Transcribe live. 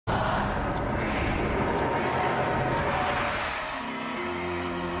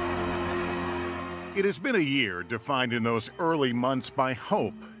It has been a year defined in those early months by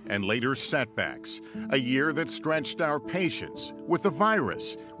hope and later setbacks. A year that stretched our patience with the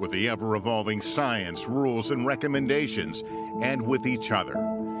virus, with the ever-evolving science, rules, and recommendations, and with each other.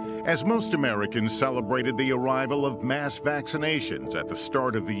 As most Americans celebrated the arrival of mass vaccinations at the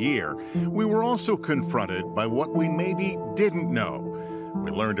start of the year, we were also confronted by what we maybe didn't know.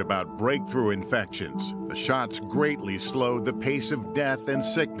 We learned about breakthrough infections. The shots greatly slowed the pace of death and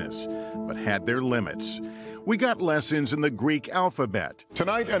sickness, but had their limits. We got lessons in the Greek alphabet.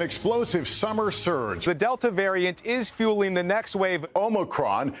 Tonight, an explosive summer surge. The Delta variant is fueling the next wave.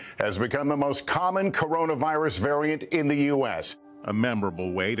 Omicron has become the most common coronavirus variant in the U.S. A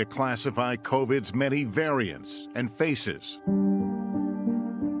memorable way to classify COVID's many variants and faces.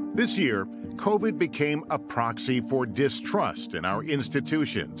 This year, COVID became a proxy for distrust in our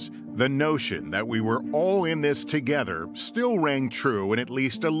institutions. The notion that we were all in this together still rang true in at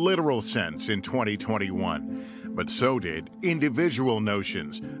least a literal sense in 2021. But so did individual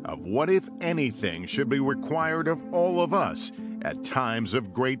notions of what, if anything, should be required of all of us at times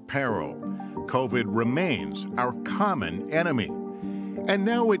of great peril. COVID remains our common enemy. And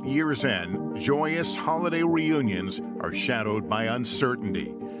now at year's end, joyous holiday reunions are shadowed by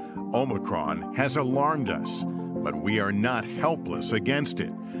uncertainty. Omicron has alarmed us, but we are not helpless against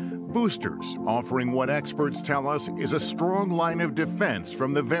it. Boosters offering what experts tell us is a strong line of defense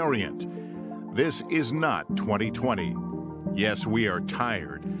from the variant. This is not 2020. Yes, we are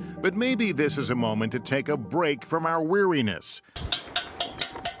tired, but maybe this is a moment to take a break from our weariness,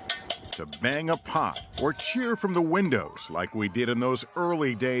 to bang a pot or cheer from the windows like we did in those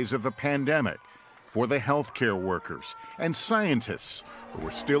early days of the pandemic, for the healthcare workers and scientists who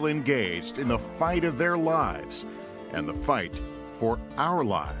are still engaged in the fight of their lives and the fight for our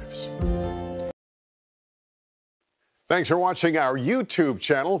lives. Thanks for watching our YouTube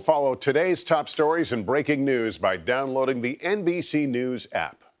channel. Follow today's top stories and breaking news by downloading the NBC News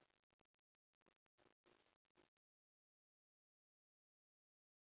app.